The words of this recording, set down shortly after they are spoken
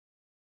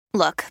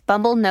Look,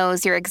 Bumble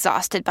knows you're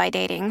exhausted by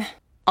dating.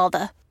 All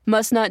the,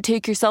 must not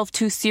take yourself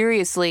too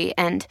seriously,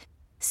 and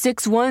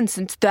 6'1"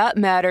 since that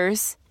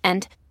matters.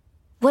 And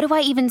what do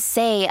I even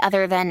say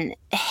other than,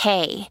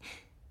 hey?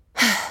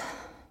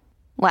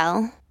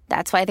 Well,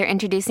 that's why they're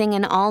introducing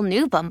an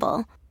all-new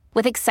Bumble,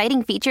 with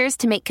exciting features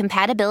to make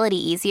compatibility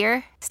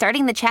easier,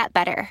 starting the chat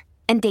better,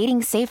 and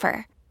dating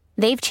safer.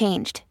 They've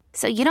changed,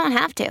 so you don't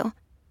have to.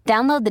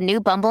 Download the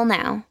new Bumble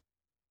now.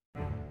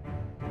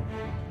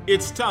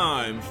 It's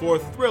time for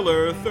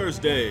Thriller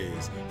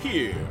Thursdays,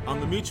 here on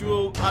the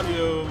Mutual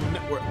Audio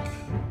Network.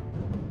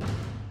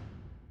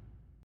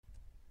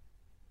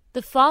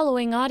 The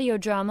following audio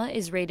drama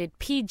is rated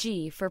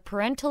PG for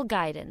parental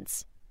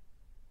guidance.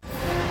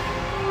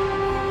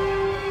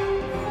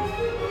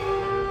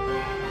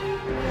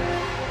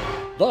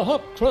 The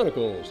Hawk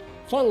Chronicles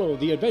follow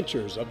the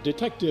adventures of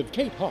Detective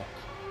Kate Hawk,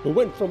 who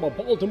went from a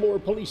Baltimore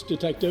police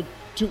detective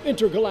to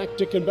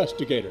intergalactic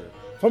investigator,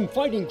 from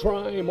fighting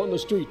crime on the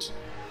streets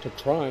to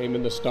crime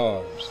in the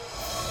stars.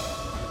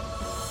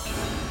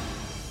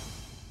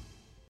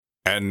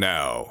 And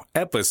now,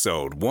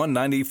 episode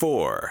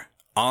 194,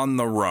 On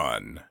the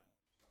Run.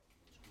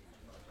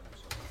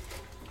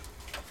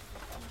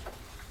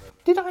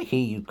 Did I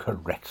hear you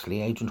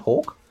correctly, Agent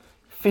Hawk?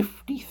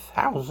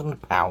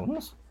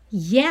 £50,000?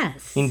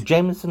 Yes. In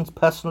Jameson's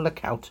personal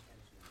account?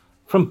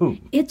 From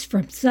whom? It's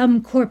from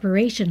some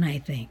corporation, I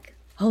think.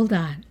 Hold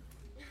on.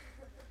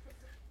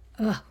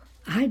 Oh,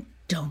 I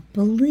don't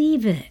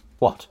believe it.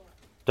 What?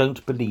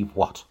 Don't believe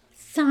what?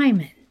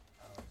 Simon,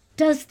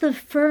 does the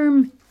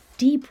firm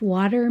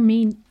Deepwater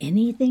mean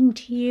anything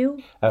to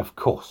you? Of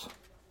course.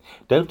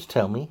 Don't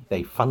tell me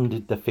they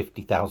funded the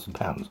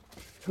 £50,000.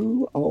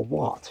 Who or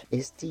what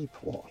is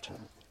Deepwater?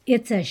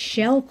 It's a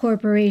shell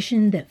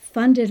corporation that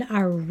funded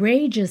our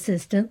rage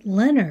assistant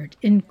Leonard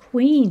in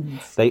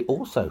Queens. They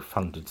also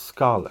funded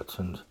Scarlett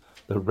and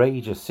the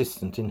rage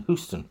assistant in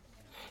Houston.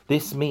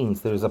 This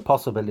means there is a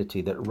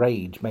possibility that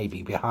Rage may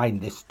be behind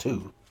this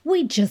too.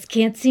 We just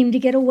can't seem to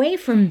get away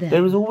from them.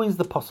 There is always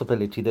the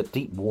possibility that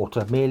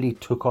Deepwater merely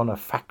took on a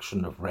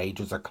faction of Rage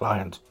as a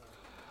client.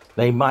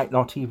 They might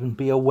not even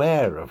be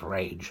aware of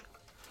Rage.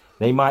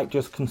 They might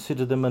just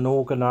consider them an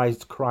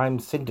organised crime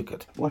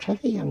syndicate.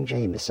 Whatever young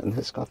Jameson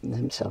has gotten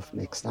himself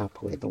mixed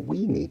up with,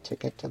 we need to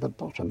get to the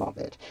bottom of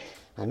it.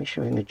 I'm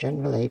issuing a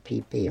general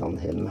APB on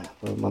him.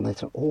 We'll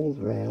monitor all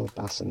rail,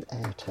 bus and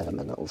air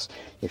terminals.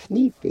 If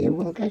need be,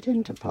 we'll get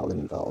Interpol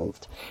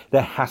involved.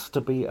 There has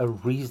to be a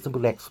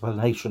reasonable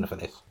explanation for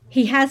this.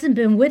 He hasn't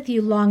been with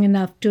you long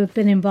enough to have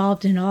been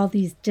involved in all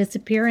these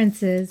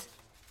disappearances.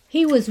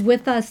 He was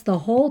with us the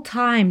whole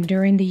time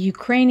during the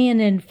Ukrainian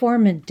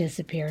informant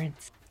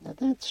disappearance. Now,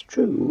 that's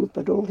true,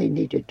 but all he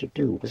needed to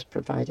do was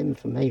provide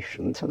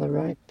information to the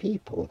right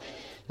people.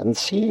 And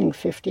seeing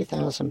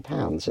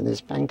 £50,000 in his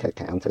bank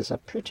account is a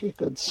pretty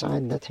good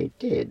sign that he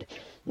did.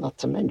 Not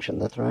to mention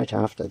that right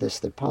after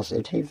this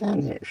deposit, he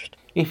vanished.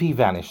 If he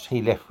vanished,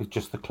 he left with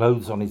just the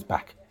clothes on his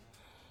back.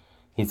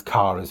 His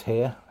car is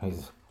here.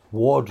 His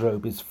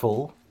wardrobe is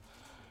full.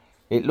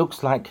 It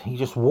looks like he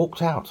just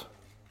walked out.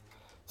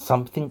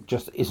 Something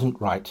just isn't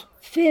right.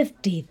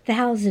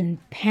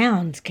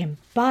 £50,000 can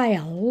buy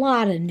a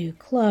lot of new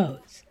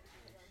clothes.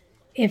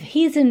 If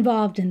he's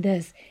involved in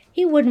this,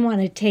 he wouldn't want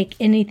to take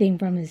anything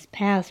from his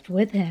past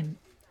with him.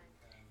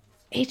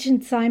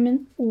 Agent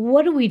Simon,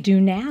 what do we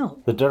do now?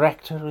 The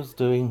director is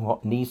doing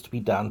what needs to be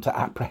done to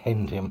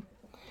apprehend him,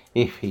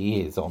 if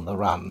he is on the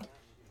run.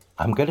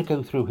 I'm going to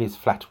go through his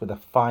flat with a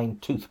fine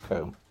tooth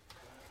comb.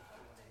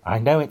 I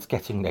know it's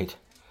getting late,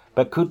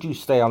 but could you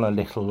stay on a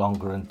little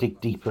longer and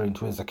dig deeper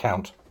into his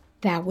account?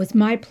 That was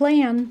my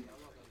plan.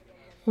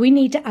 We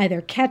need to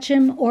either catch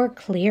him or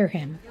clear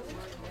him.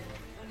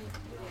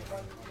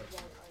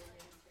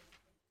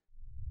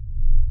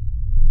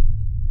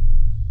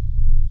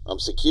 I'm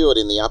secured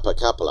in the upper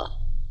cupola.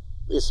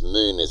 This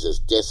moon is as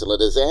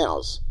desolate as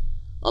ours.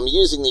 I'm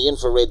using the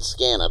infrared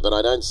scanner, but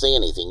I don't see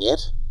anything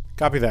yet.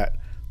 Copy that.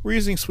 We're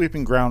using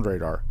sweeping ground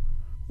radar.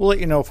 We'll let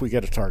you know if we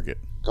get a target.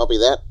 Copy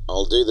that.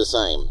 I'll do the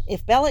same.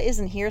 If Bella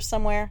isn't here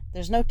somewhere,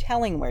 there's no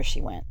telling where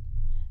she went.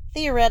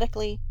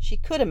 Theoretically, she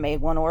could have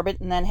made one orbit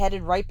and then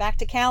headed right back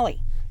to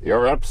Cali.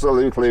 You're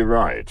absolutely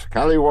right.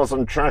 Cali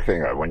wasn't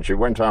tracking her when she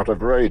went out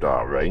of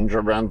radar range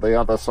around the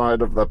other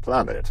side of the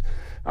planet.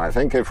 I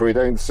think if we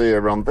don't see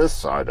her on this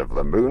side of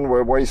the moon,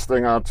 we're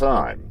wasting our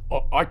time.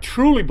 I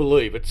truly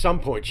believe at some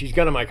point she's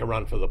going to make a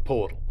run for the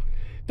portal.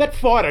 That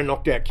fighter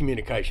knocked out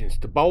communications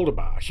to Boulder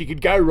Bar. She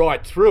could go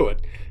right through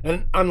it,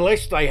 and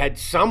unless they had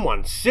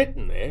someone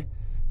sitting there,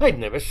 they'd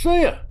never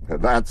see her.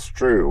 That's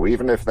true.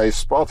 Even if they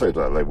spotted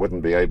her, they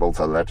wouldn't be able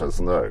to let us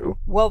know.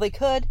 Well, they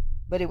could,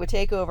 but it would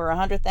take over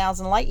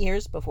 100,000 light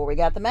years before we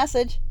got the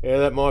message. Yeah,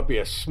 that might be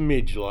a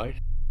smidge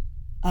late.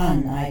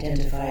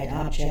 Unidentified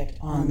object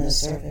on the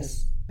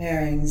surface,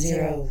 bearing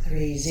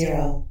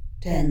 030,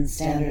 10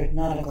 standard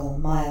nautical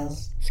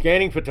miles.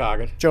 Scanning for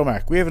target. Joe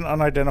Mac, we have an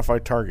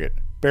unidentified target,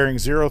 bearing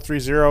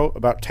 030,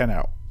 about 10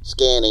 out.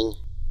 Scanning.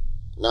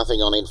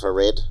 Nothing on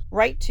infrared.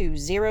 Right to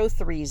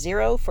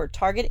 030 for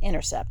target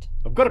intercept.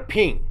 I've got a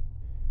ping.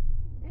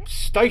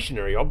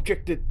 stationary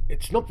object.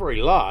 It's not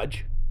very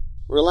large.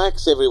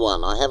 Relax,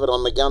 everyone. I have it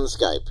on the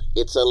gunscope.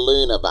 It's a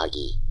lunar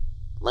buggy.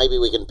 Maybe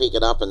we can pick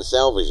it up and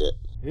salvage it.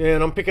 Yeah,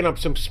 and I'm picking up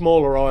some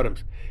smaller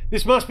items.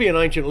 This must be an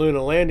ancient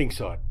lunar landing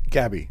site.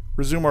 Gabby,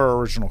 resume our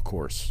original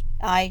course.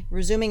 Aye,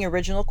 resuming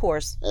original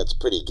course. It's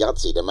pretty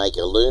gutsy to make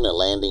a lunar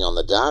landing on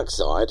the dark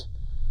side.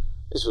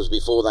 This was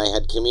before they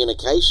had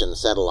communication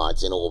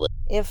satellites in orbit.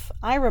 If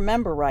I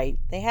remember right,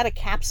 they had a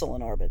capsule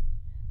in orbit.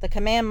 The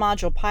command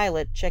module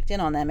pilot checked in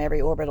on them every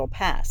orbital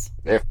pass.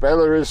 If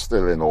Bella is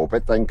still in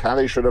orbit, then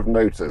Callie should have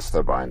noticed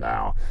her by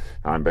now.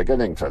 I'm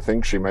beginning to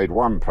think she made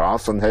one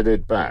pass and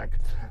headed back.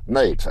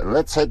 Nate,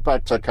 let's head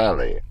back to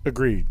Callie.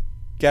 Agreed.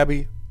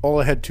 Gabby, all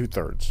ahead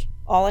 2/3.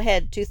 All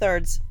ahead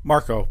 2/3.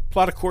 Marco,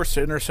 plot a course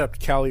to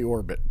intercept Callie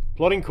orbit.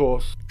 Plotting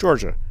course.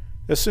 Georgia,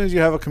 as soon as you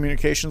have a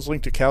communications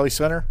link to Callie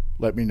Center,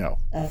 let me know.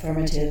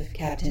 Affirmative,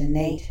 Captain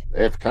Nate.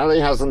 If Callie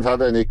hasn't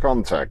had any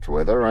contact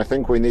with her, I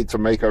think we need to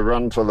make a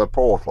run to the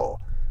portal.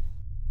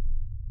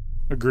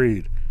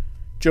 Agreed.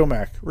 Joe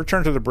Mac,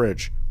 return to the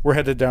bridge. We're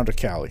headed down to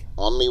Callie.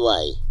 On me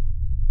way.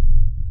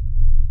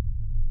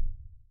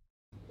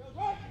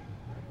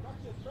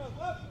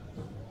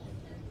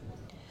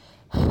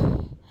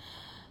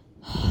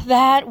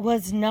 That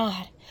was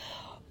not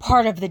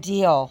part of the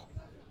deal.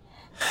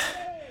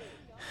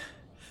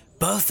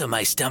 Both of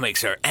my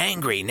stomachs are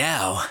angry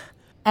now.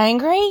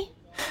 Angry?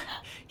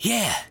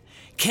 Yeah.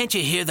 Can't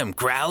you hear them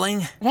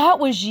growling? That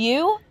was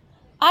you?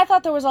 I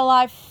thought there was a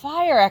live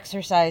fire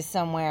exercise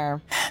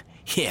somewhere.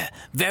 Yeah,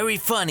 very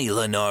funny,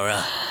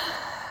 Lenora.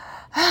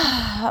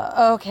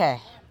 Okay,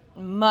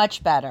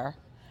 much better.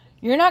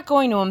 You're not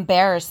going to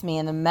embarrass me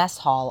in the mess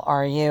hall,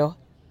 are you?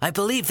 I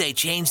believe they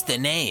changed the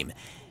name.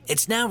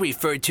 It's now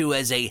referred to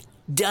as a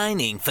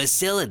dining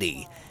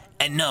facility.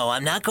 And no,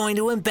 I'm not going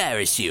to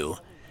embarrass you.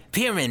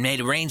 Pierman made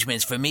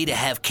arrangements for me to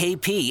have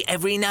KP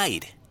every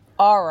night.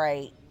 All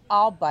right,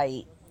 I'll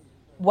bite.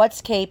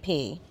 What's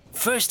KP?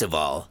 First of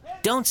all,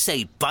 don't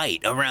say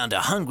bite around a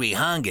hungry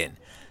Hongan.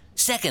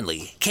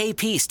 Secondly,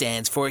 KP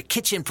stands for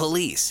Kitchen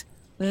Police.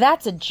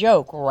 That's a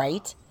joke,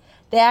 right?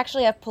 They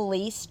actually have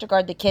police to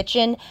guard the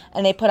kitchen,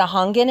 and they put a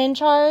Hongan in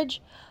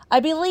charge? I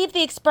believe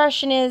the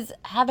expression is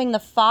having the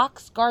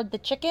fox guard the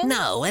chicken?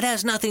 No, it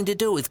has nothing to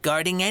do with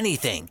guarding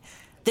anything.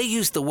 They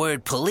use the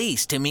word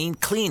police to mean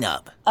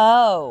cleanup.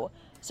 Oh,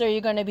 so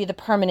you're going to be the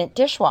permanent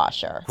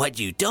dishwasher. What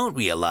you don't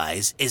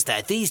realize is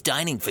that these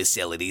dining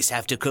facilities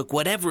have to cook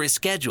whatever is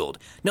scheduled,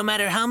 no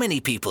matter how many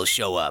people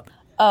show up.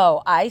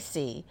 Oh, I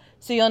see.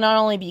 So you'll not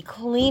only be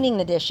cleaning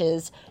the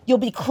dishes, you'll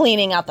be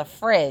cleaning out the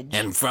fridge.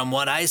 And from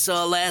what I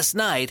saw last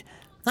night,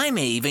 I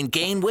may even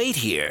gain weight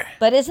here.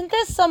 But isn't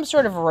this some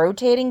sort of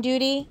rotating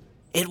duty?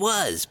 It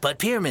was, but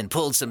Pierman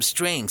pulled some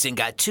strings and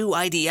got 2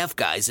 IDF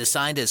guys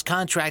assigned as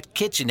contract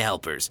kitchen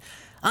helpers.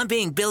 I'm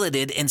being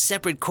billeted in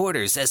separate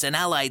quarters as an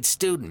allied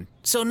student,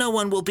 so no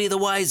one will be the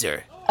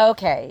wiser.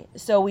 Okay,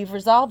 so we've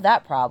resolved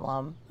that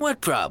problem.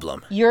 What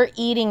problem? Your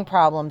eating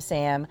problem,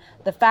 Sam.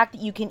 The fact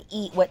that you can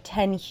eat what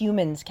 10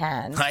 humans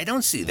can. I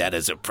don't see that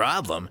as a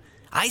problem.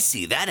 I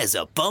see that as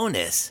a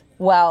bonus.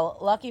 Well,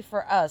 lucky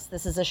for us,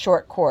 this is a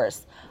short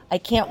course. I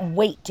can't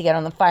wait to get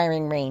on the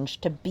firing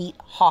range to beat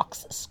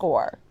Hawk's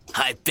score.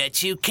 I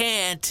bet you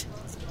can't.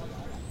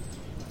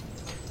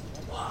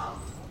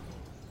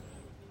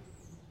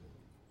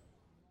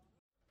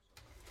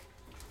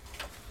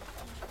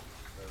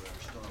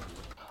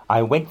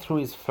 I went through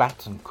his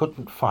flat and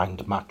couldn't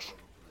find much.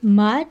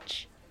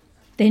 Much?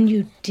 Then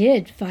you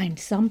did find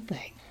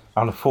something.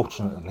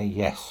 Unfortunately,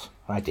 yes,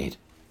 I did.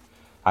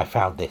 I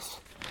found this.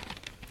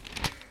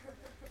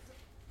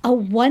 A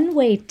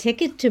one-way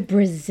ticket to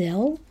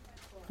Brazil?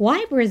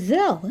 Why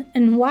Brazil?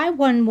 And why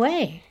one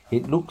way?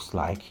 It looks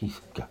like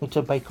he's going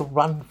to make a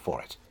run for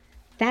it.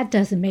 That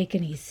doesn't make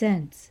any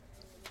sense.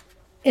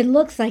 It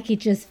looks like he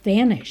just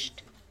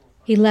vanished.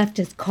 He left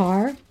his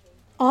car,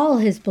 all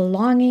his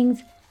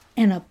belongings,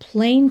 and a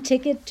plane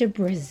ticket to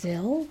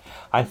Brazil?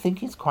 I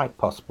think it's quite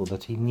possible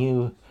that he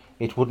knew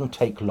it wouldn't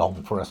take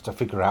long for us to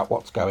figure out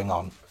what's going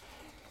on.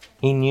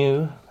 He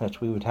knew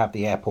that we would have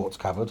the airports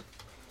covered.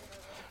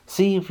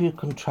 See if you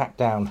can track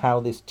down how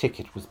this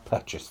ticket was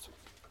purchased.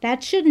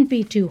 That shouldn't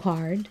be too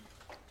hard.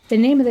 The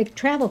name of the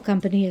travel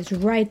company is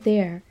right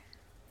there.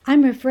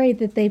 I'm afraid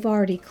that they've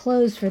already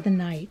closed for the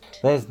night.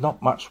 There's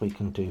not much we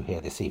can do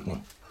here this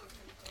evening.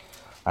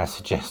 I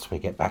suggest we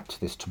get back to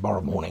this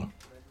tomorrow morning.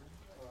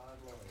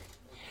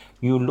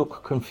 You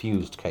look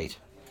confused, Kate.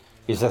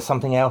 Is there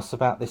something else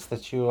about this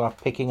that you are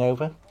picking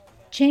over?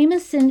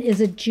 Jameson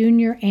is a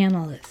junior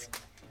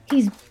analyst.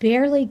 He's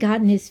barely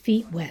gotten his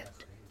feet wet.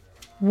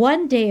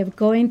 One day of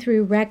going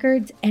through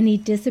records and he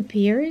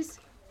disappears?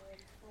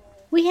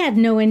 We had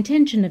no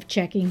intention of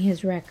checking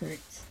his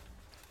records.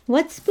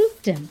 What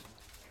spooked him?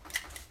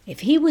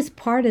 If he was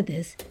part of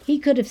this, he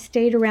could have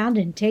stayed around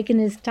and taken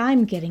his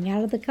time getting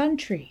out of the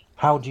country.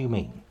 How do you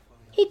mean?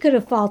 He could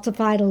have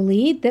falsified a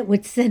lead that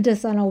would send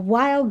us on a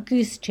wild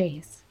goose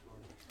chase.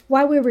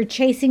 While we were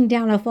chasing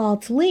down a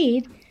false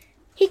lead,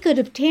 he could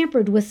have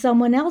tampered with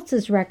someone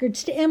else's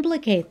records to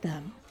implicate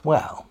them.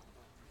 Well,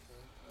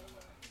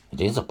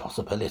 It is a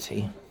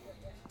possibility.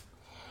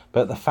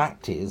 But the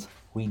fact is,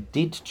 we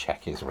did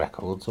check his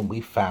records and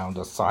we found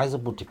a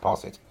sizable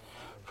deposit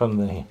from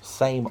the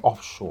same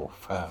offshore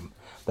firm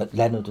that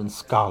Leonard and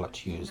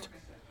Scarlett used.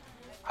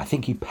 I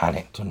think he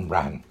panicked and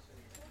ran.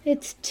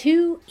 It's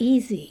too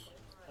easy.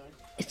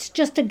 It's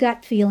just a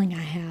gut feeling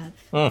I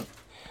have.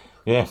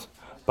 Yes,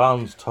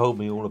 Barnes told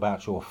me all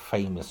about your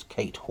famous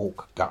Kate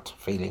Hawk gut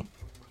feeling.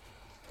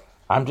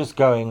 I'm just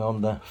going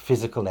on the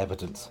physical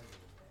evidence.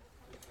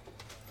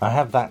 I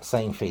have that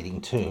same feeling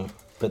too,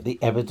 but the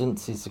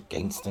evidence is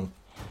against him,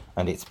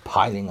 and it's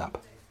piling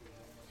up.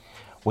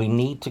 We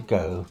need to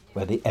go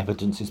where the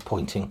evidence is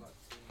pointing.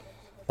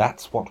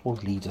 That's what will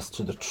lead us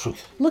to the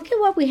truth. Look at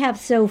what we have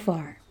so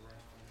far.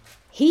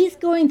 He's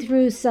going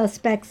through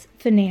suspects'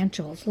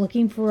 financials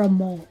looking for a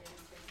mole.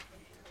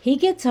 He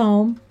gets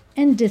home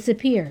and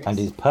disappears. And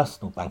his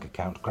personal bank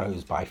account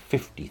grows by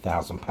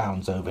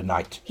 £50,000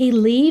 overnight. He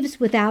leaves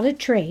without a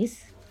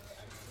trace,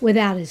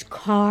 without his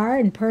car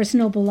and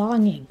personal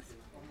belongings.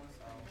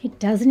 He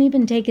doesn't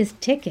even take his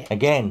ticket.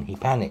 Again, he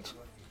panicked.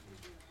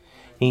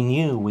 He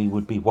knew we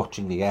would be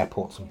watching the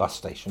airports and bus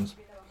stations.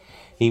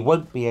 He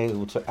won't be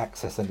able to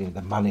access any of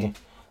the money,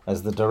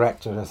 as the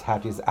director has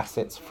had his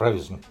assets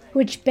frozen.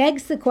 Which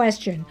begs the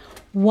question,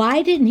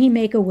 why didn't he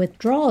make a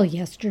withdrawal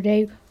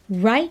yesterday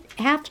right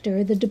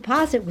after the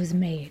deposit was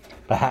made?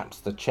 Perhaps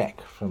the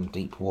check from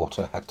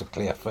Deepwater had to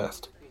clear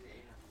first.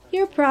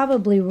 You're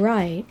probably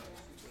right.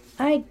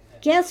 I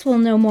guess we'll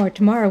know more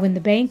tomorrow when the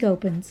bank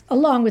opens,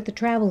 along with the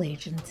travel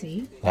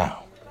agency.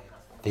 Now,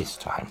 this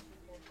time,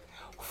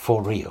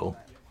 for real,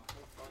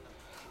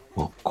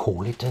 we'll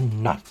call it a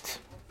night.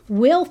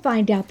 We'll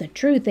find out the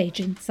truth,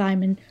 Agent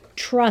Simon.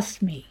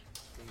 Trust me.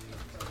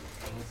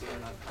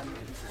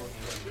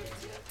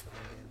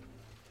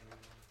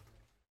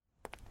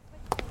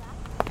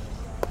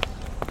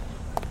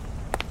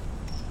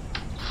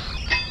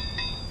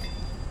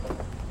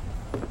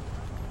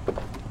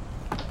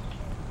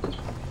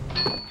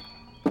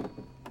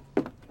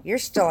 You're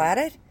still at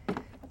it?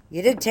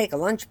 You did take a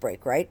lunch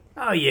break, right?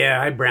 Oh,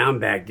 yeah, I brown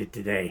bagged it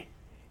today.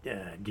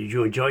 Did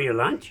you enjoy your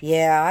lunch?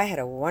 Yeah, I had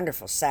a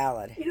wonderful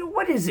salad. You know,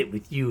 what is it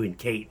with you and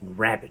Kate and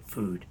rabbit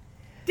food?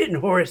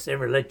 Didn't Horace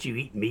ever let you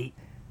eat meat?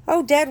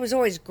 Oh, Dad was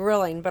always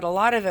grilling, but a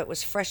lot of it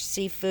was fresh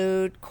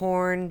seafood,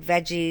 corn,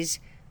 veggies.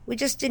 We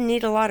just didn't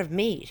eat a lot of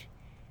meat.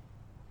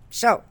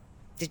 So,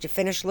 did you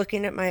finish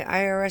looking at my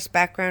IRS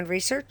background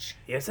research?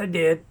 Yes, I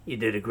did. You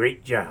did a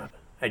great job.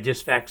 I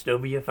just faxed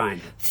over your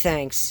findings.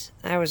 Thanks.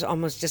 I was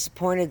almost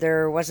disappointed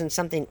there wasn't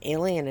something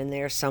alien in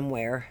there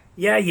somewhere.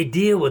 Yeah, you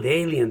deal with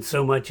aliens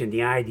so much in the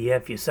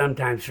IDF, you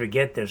sometimes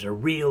forget there's a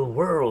real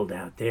world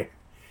out there.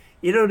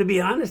 You know, to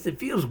be honest, it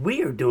feels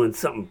weird doing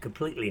something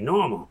completely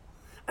normal.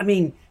 I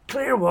mean,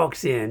 Claire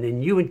walks in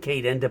and you and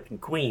Kate end up in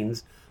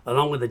Queens,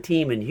 along with a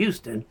team in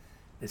Houston,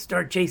 and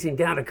start chasing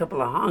down a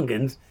couple of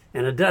Hongans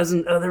and a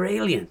dozen other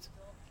aliens.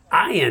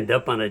 I end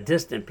up on a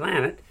distant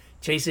planet,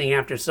 chasing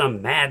after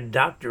some mad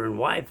doctor in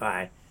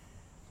Wi-Fi.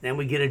 Then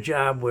we get a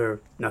job where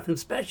nothing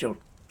special,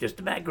 just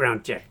a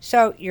background check.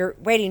 So you're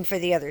waiting for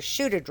the other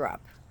shoe to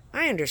drop.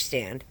 I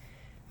understand.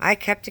 I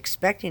kept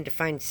expecting to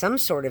find some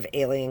sort of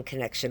alien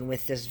connection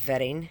with this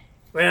vetting.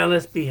 Well,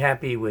 let's be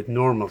happy with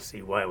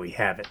normalcy while we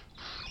have it.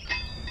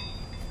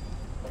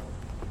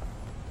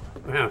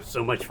 Well,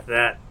 so much for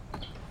that.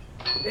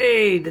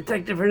 Hey,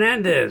 Detective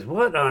Hernandez,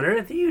 what on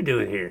earth are you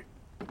doing here?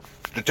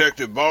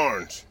 Detective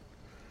Barnes.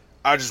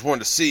 I just wanted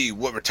to see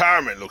what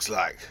retirement looks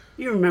like.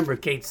 You remember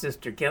Kate's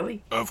sister,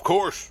 Kelly? Of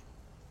course.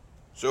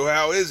 So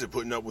how is it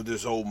putting up with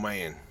this old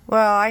man?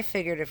 Well, I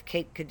figured if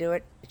Kate could do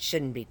it, it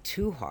shouldn't be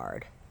too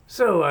hard.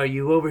 So, are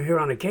you over here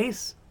on a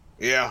case?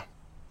 Yeah.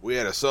 We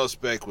had a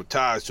suspect with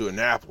ties to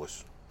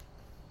Annapolis.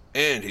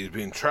 And he's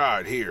being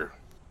tried here.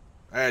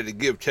 I had to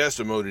give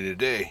testimony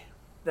today.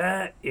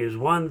 That is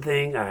one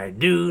thing I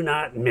do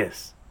not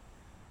miss.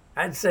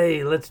 I'd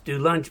say let's do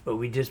lunch, but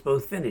we just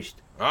both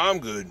finished. I'm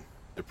good.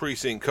 The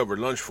precinct covered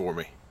lunch for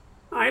me.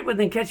 All right, well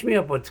then catch me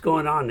up what's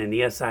going on in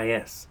the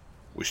SIS.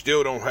 We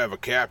still don't have a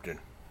captain.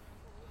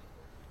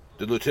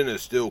 The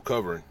lieutenant's still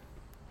covering.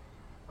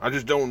 I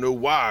just don't know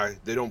why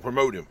they don't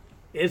promote him.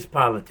 It's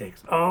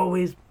politics.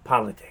 Always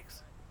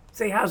politics.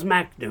 Say, how's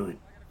Mac doing?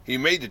 He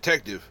made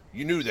detective.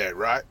 You knew that,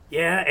 right?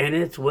 Yeah, and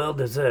it's well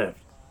deserved.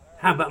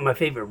 How about my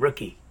favorite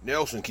rookie?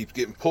 Nelson keeps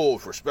getting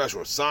pulled for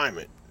special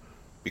assignment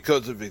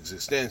because of his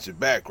extensive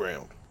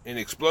background in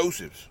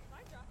explosives.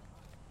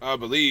 I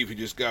believe he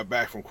just got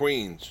back from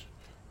Queens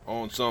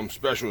on some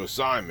special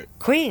assignment.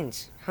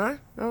 Queens, huh?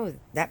 Oh,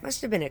 that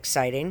must have been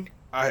exciting.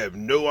 I have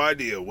no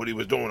idea what he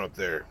was doing up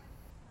there.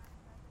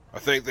 I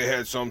think they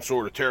had some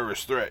sort of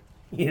terrorist threat.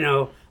 You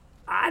know,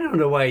 I don't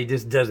know why he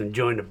just doesn't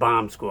join the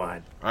bomb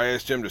squad. I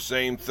asked him the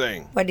same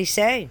thing. What'd he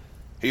say?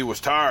 He was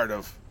tired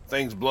of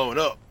things blowing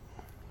up.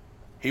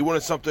 He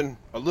wanted something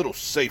a little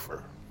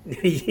safer.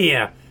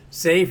 Yeah,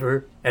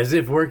 safer, as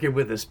if working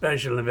with a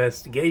special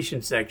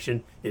investigation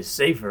section is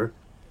safer.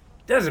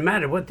 Doesn't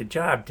matter what the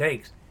job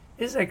takes.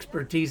 His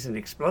expertise in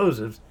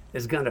explosives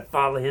is going to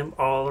follow him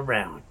all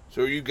around.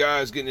 So are you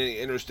guys getting any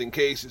interesting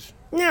cases?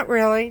 Not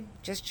really.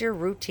 Just your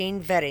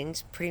routine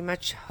vettings. Pretty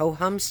much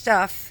ho-hum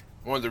stuff.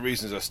 One of the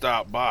reasons I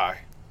stopped by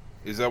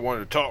is I wanted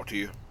to talk to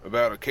you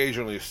about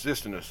occasionally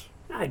assisting us.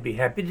 I'd be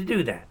happy to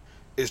do that.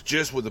 It's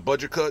just with the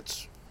budget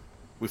cuts,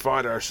 we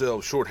find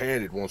ourselves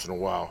short-handed once in a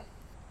while.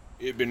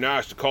 It'd be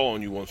nice to call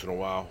on you once in a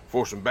while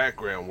for some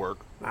background work.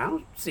 I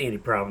don't see any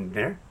problem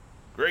there.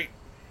 Great.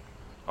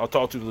 I'll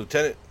talk to the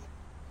lieutenant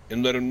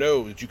and let him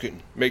know that you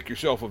can make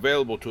yourself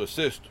available to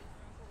assist.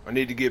 I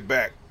need to get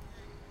back,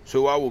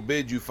 so I will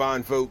bid you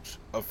fine folks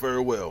a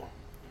farewell.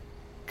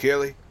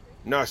 Kelly,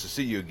 nice to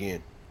see you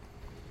again.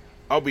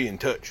 I'll be in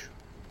touch.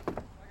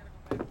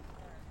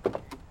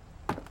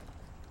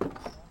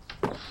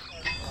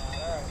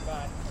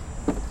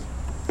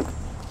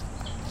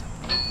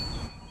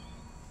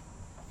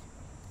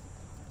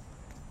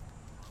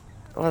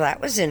 Well,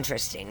 that was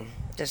interesting.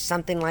 Does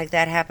something like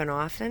that happen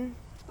often?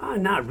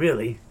 Not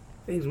really.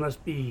 Things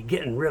must be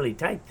getting really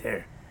tight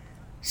there.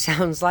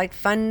 Sounds like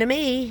fun to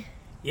me.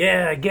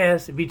 Yeah, I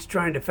guess. It beats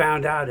trying to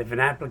find out if an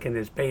applicant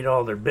has paid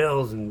all their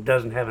bills and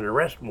doesn't have an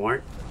arrest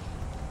warrant.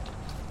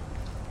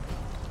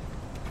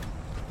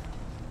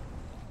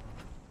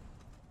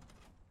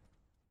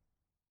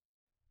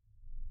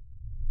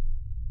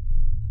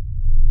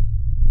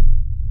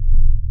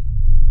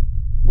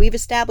 We've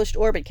established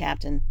orbit,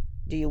 Captain.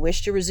 Do you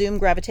wish to resume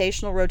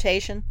gravitational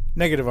rotation?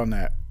 Negative on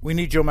that. We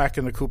need Joe Mack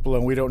in the cupola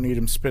and we don't need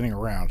him spinning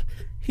around.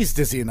 He's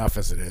dizzy enough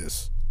as it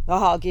is.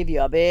 Oh, I'll give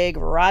you a big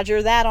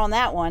roger that on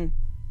that one.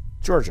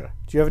 Georgia,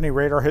 do you have any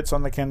radar hits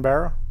on the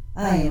Canberra?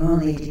 I am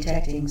only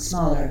detecting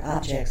smaller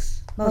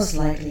objects, most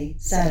likely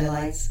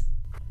satellites.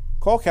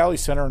 Call Cali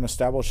Center and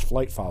establish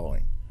flight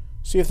following.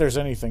 See if there's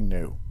anything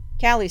new.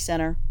 Cali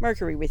Center,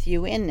 Mercury with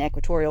you in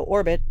equatorial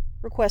orbit.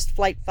 Request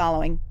flight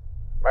following.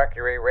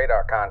 Mercury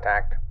radar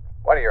contact.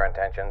 What are your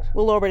intentions?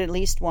 We'll orbit at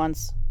least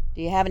once.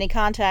 Do you have any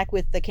contact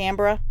with the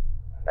Canberra?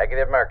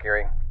 Negative,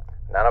 Mercury.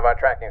 None of our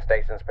tracking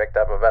stations picked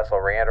up a vessel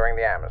re-entering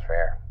the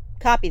atmosphere.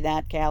 Copy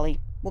that, Cali.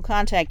 We'll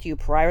contact you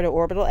prior to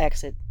orbital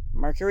exit.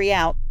 Mercury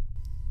out.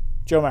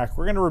 Joe Mac,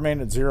 we're going to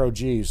remain at 0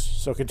 Gs,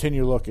 so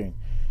continue looking.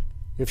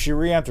 If she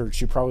re-entered,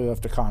 she probably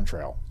left a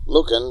contrail.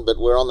 Looking, but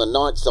we're on the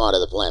night side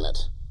of the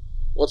planet.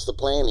 What's the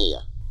plan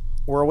here?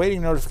 We're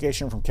awaiting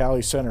notification from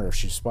Cali Center if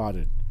she's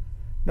spotted.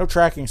 No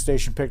tracking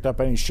station picked up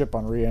any ship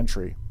on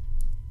re-entry.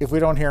 If we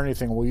don't hear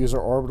anything, we'll use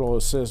our orbital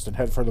assist and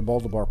head for the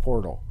Boldabar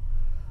portal.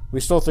 We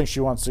still think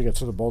she wants to get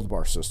to the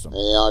Boldabar system. Yeah,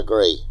 I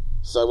agree.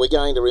 So we're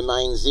going to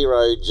remain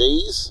 0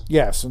 Gs?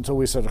 Yes, until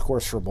we set a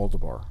course for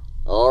Boldabar.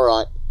 All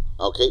right.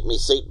 I'll keep me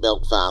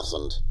seatbelt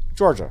fastened.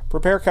 Georgia,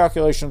 prepare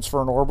calculations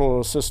for an orbital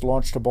assist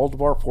launch to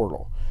Boldabar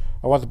portal.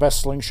 I want the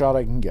best slingshot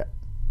I can get.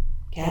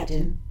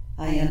 Captain,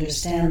 I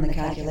understand the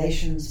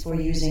calculations for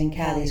using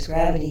Cali's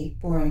gravity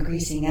for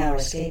increasing our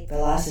escape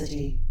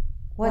velocity.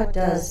 What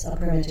does a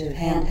primitive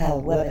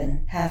handheld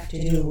weapon have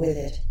to do with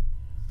it?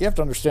 You have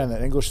to understand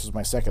that English is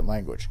my second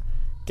language.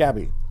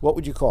 Gabby, what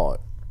would you call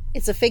it?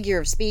 It's a figure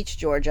of speech,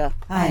 Georgia.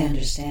 I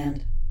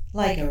understand.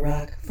 Like a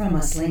rock from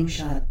a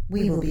slingshot,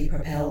 we will be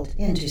propelled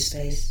into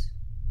space.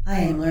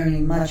 I am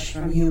learning much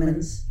from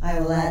humans. I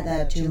will add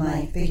that to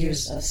my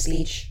figures of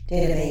speech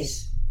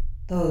database.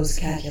 Those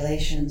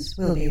calculations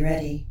will be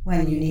ready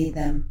when you need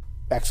them.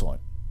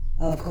 Excellent.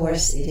 Of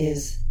course it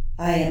is.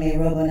 I am a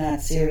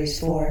Robonaut Series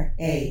 4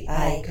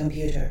 AI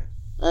computer.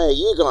 Hey,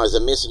 you guys are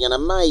missing an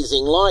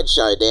amazing light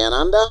show down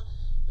under.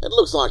 It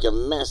looks like a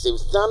massive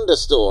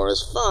thunderstorm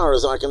as far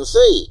as I can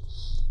see.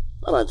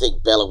 I don't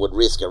think Bella would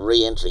risk a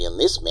re-entry in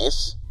this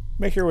mess.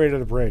 Make your way to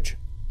the bridge.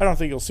 I don't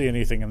think you'll see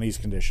anything in these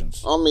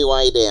conditions. On me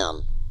way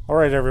down. All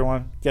right,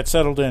 everyone. Get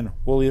settled in.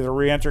 We'll either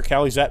re-enter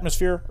Cali's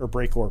atmosphere or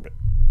break orbit.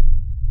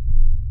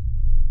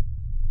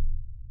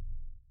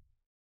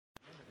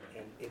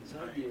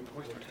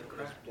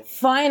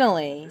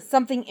 Finally,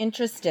 something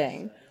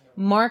interesting.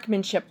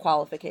 Marksmanship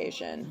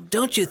qualification.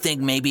 Don't you think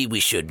maybe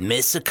we should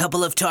miss a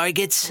couple of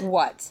targets?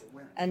 What?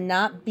 And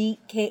not beat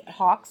Kate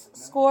Hawk's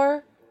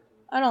score?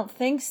 I don't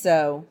think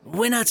so.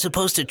 We're not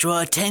supposed to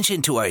draw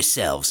attention to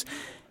ourselves.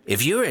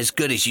 If you're as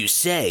good as you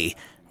say,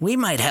 we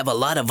might have a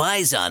lot of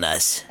eyes on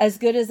us. As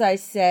good as I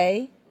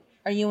say?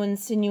 Are you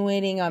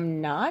insinuating I'm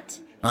not?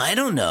 I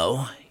don't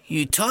know.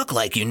 You talk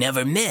like you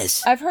never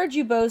miss. I've heard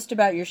you boast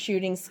about your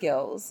shooting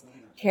skills.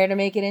 Care to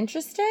make it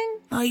interesting?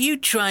 Are you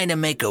trying to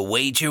make a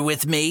wager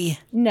with me?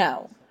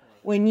 No.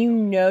 When you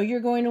know you're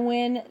going to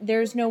win,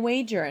 there's no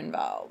wager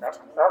involved.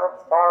 7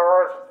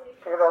 followers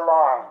to the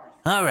line.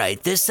 All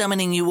right, they're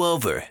summoning you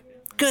over.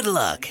 Good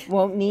luck.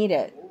 Won't need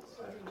it. Are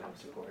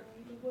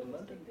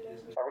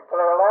we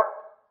clear left?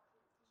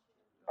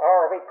 Or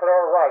are we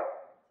clear right?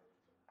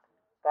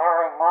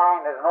 Firing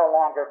line is no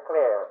longer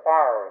clear.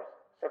 Firers,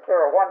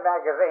 secure 1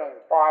 magazine,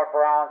 5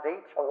 rounds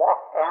each, lock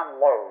and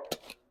load.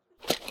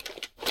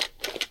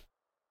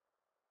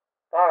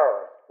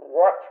 Firers,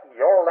 watch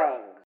your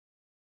lanes.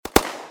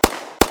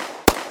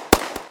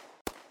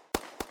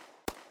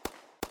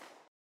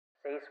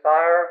 Cease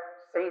fire,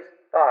 cease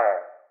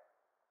fire.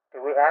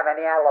 Do we have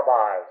any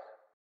alibis?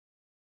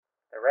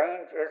 The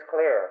range is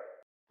clear.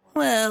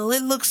 Well,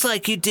 it looks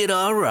like you did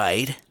all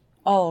right.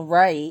 All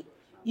right.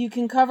 You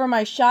can cover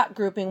my shot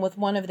grouping with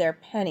one of their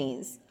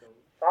pennies.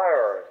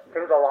 Fires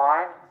to the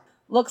line.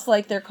 Looks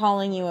like they're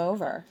calling you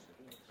over.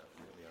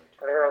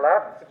 Clear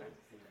left.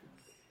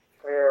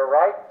 Clear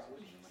right.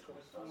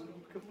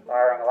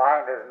 Firing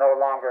line is no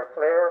longer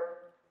clear.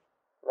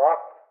 Lock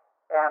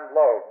and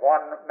load.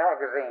 1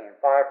 magazine,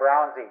 5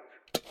 rounds each.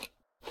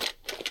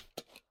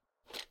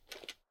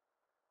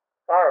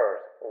 Fires,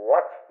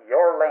 watch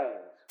your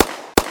lanes.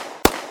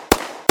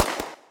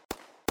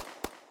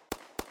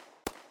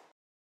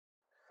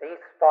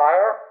 Cease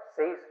fire,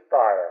 cease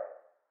fire.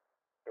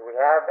 Do we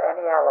have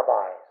any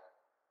alibis?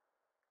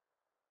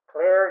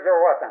 Clear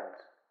your weapons.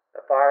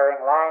 The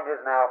firing line is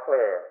now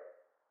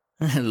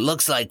clear.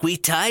 Looks like we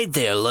tied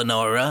there,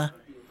 Lenora.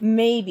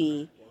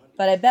 Maybe,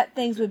 but I bet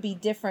things would be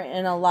different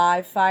in a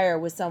live fire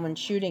with someone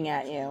shooting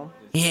at you.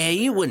 Yeah,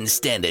 you wouldn't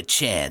stand a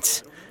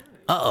chance.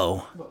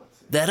 Uh-oh.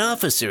 That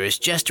officer is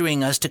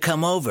gesturing us to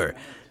come over.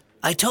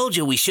 I told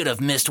you we should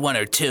have missed 1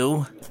 or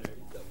 2.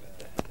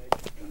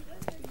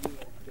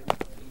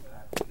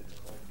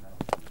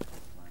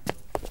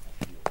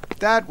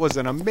 That was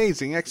an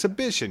amazing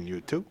exhibition,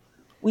 you two.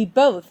 We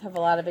both have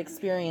a lot of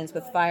experience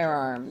with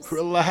firearms.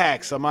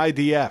 Relax, I'm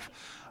IDF.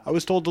 I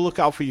was told to look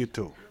out for you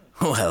two.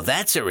 Well,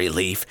 that's a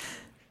relief.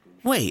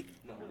 Wait,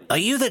 are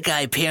you the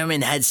guy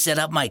Pearman had set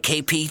up my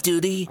KP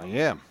duty? I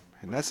am,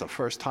 and that's the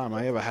first time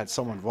I ever had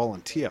someone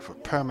volunteer for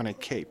permanent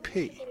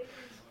KP.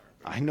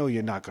 I know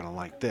you're not going to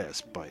like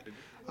this, but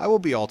I will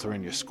be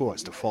altering your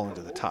scores to fall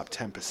into the top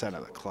 10%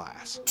 of the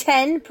class.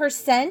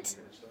 10%?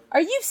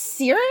 Are you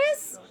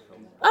serious?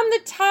 I'm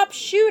the top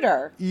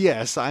shooter.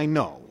 Yes, I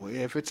know.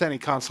 If it's any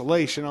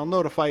consolation, I'll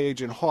notify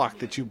Agent Hawk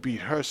that you beat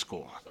her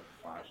score.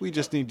 We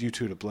just need you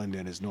two to blend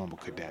in as normal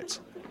cadets.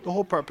 The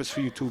whole purpose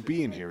for you two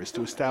being here is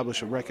to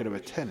establish a record of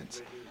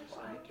attendance.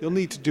 You'll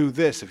need to do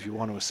this if you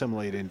want to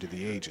assimilate into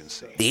the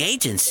agency. The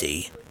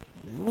agency?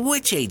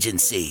 Which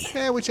agency?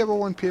 Yeah, whichever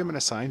one Pearman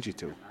assigned you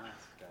to.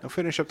 Now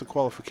finish up the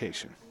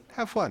qualification.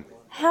 Have fun.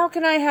 How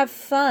can I have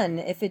fun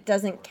if it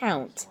doesn't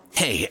count?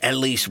 Hey, at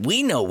least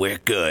we know we're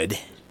good.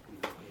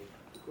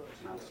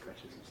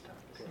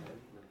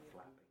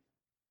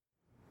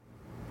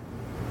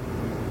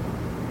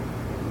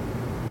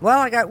 Well,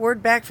 I got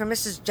word back from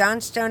Mrs.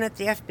 Johnstone at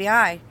the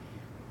FBI.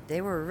 They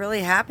were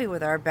really happy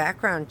with our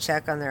background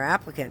check on their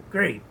applicant.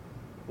 Great.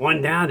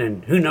 1 down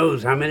and who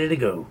knows how many to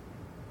go.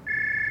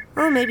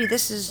 Oh, maybe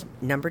this is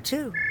number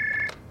 2.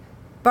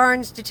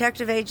 Barnes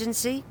Detective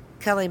Agency,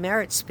 Kelly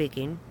Merritt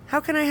speaking.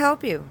 How can I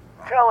help you?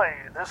 Kelly,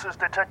 this is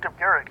Detective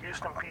Garrick,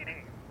 Houston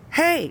PD.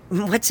 Hey,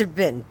 what's it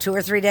been, 2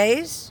 or 3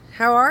 days?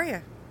 How are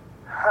you?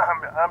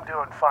 I'm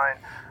doing fine.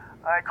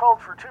 I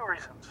called for 2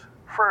 reasons.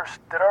 First,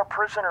 did our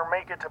prisoner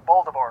make it to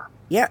Baltimore?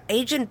 Yeah,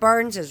 Agent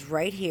Barnes is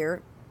right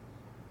here.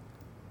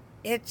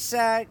 It's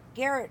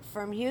Garrett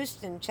from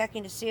Houston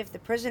checking to see if the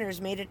prisoners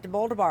made it to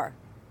Baltimore.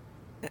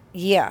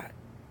 Yeah.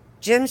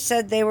 Jim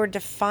said they were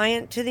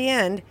defiant to the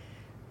end.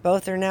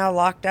 Both are now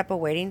locked up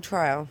awaiting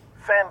trial.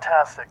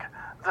 Fantastic.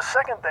 The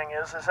second thing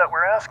is that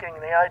we're asking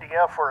the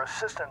IDF for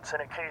assistance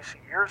in a case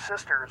your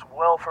sister is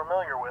well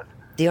familiar with.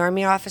 The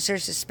Army officer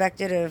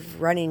suspected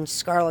of running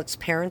Scarlett's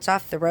parents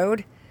off the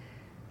road?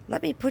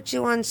 Let me put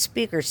you on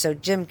speaker so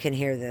Jim can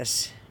hear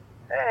this.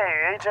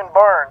 Hey, Agent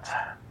Barnes.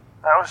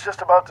 I was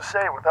just about to say,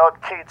 without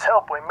Kate's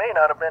help, we may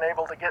not have been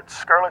able to get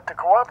Scarlett to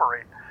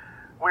cooperate.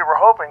 We were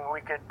hoping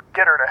we could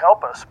get her to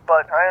help us,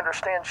 but I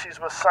understand she's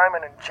with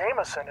Simon and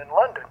Jameson in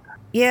London.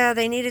 Yeah,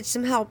 they needed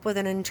some help with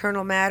an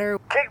internal matter.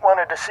 Kate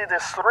wanted to see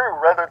this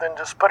through rather than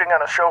just putting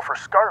on a show for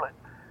Scarlett.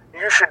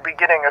 You should be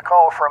getting a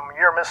call from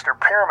your Mr.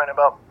 Pearman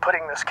about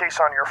putting this case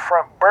on your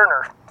front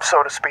burner,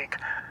 so to speak.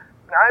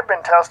 I've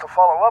been tasked to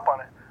follow up on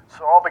it.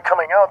 So I'll be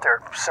coming out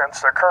there, since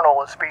the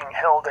colonel is being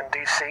held in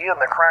D.C.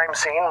 and the crime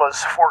scene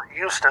was Fort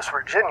Eustis,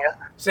 Virginia.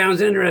 Sounds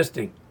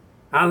interesting.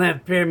 I'll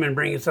have Pearman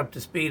bring us up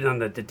to speed on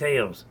the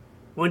details.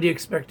 When do you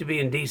expect to be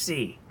in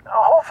D.C.?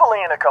 Hopefully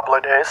in a couple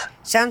of days.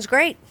 Sounds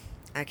great.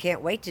 I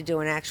can't wait to do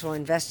an actual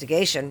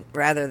investigation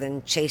rather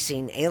than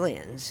chasing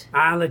aliens.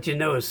 I'll let you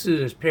know as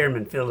soon as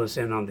Pearman fills us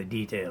in on the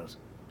details.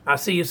 I'll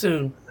see you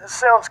soon.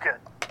 Sounds good.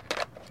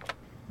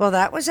 Well,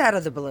 that was out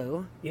of the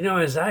blue. You know,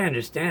 as I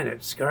understand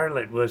it,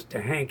 Scarlett was to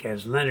Hank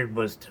as Leonard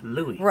was to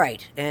Louis.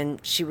 Right, and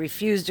she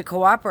refused to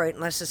cooperate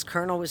unless this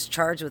colonel was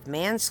charged with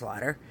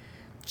manslaughter.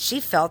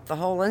 She felt the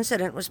whole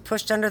incident was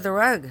pushed under the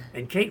rug.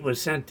 And Kate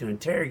was sent to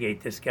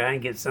interrogate this guy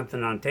and get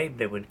something on tape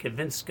that would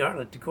convince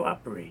Scarlett to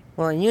cooperate.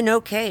 Well, and you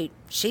know Kate.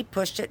 She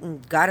pushed it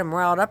and got him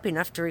riled up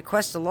enough to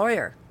request a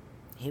lawyer.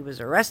 He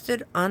was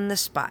arrested on the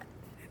spot.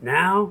 And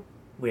now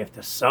we have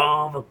to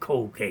solve a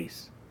cold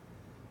case.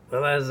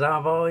 Well, as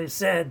I've always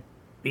said,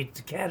 beats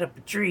the cat up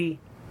a tree.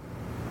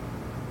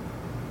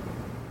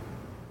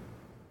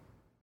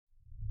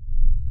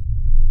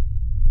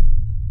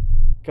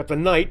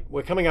 Captain Knight,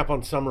 we're coming up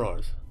on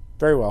Sunrise.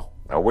 Very well.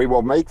 We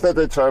will make the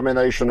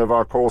determination of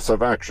our course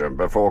of action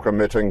before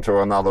committing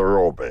to another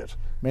orbit.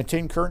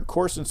 Maintain current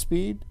course and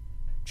speed.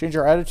 Change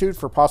our attitude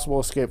for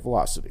possible escape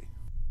velocity.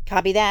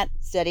 Copy that.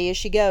 Steady as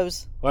she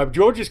goes. I have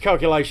George's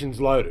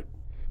calculations loaded.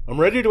 I'm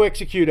ready to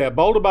execute our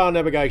Boulder Bar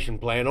navigation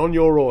plan on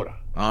your order.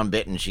 I'm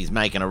betting she's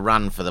making a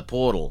run for the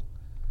portal.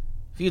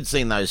 If you'd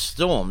seen those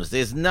storms,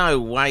 there's no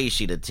way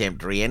she'd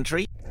attempt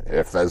re-entry.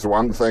 If there's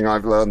one thing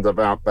I've learned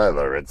about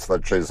Bella, it's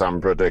that she's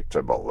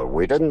unpredictable.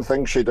 We didn't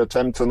think she'd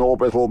attempt an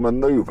orbital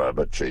maneuver,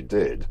 but she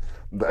did.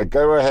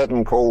 Go ahead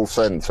and call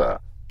Center.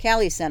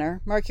 Cali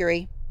Center,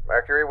 Mercury.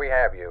 Mercury, we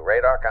have you.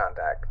 Radar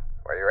contact.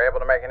 Were you able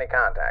to make any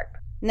contact?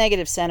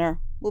 Negative, Center.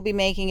 We'll be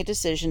making a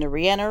decision to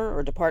re-enter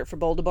or depart for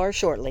Boulder Bar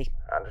shortly.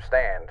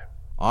 Understand.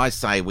 I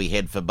say we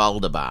head for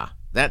Boulder Bar.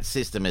 That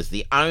system is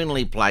the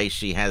only place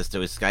she has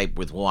to escape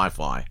with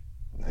Wi-Fi.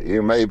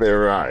 You may be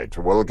right.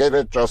 We'll give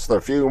it just a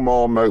few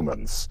more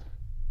moments.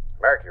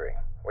 Mercury,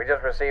 we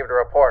just received a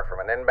report from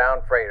an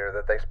inbound freighter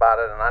that they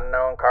spotted an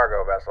unknown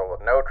cargo vessel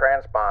with no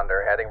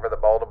transponder heading for the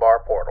Boulder Bar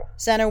portal.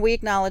 Center, we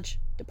acknowledge.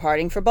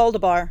 Departing for Boulder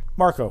Bar.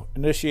 Marco,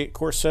 initiate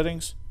course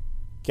settings.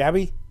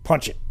 Gabby,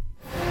 punch it.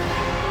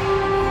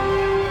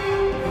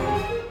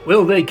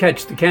 Will they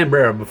catch the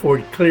Canberra before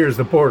it clears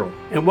the portal?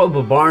 And what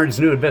will Barnes'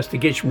 new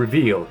investigation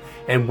reveal?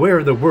 And where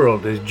in the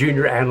world is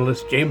Junior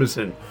Analyst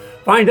Jameson?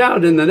 Find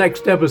out in the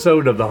next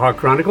episode of the Hawk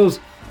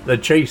Chronicles. The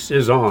chase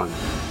is on.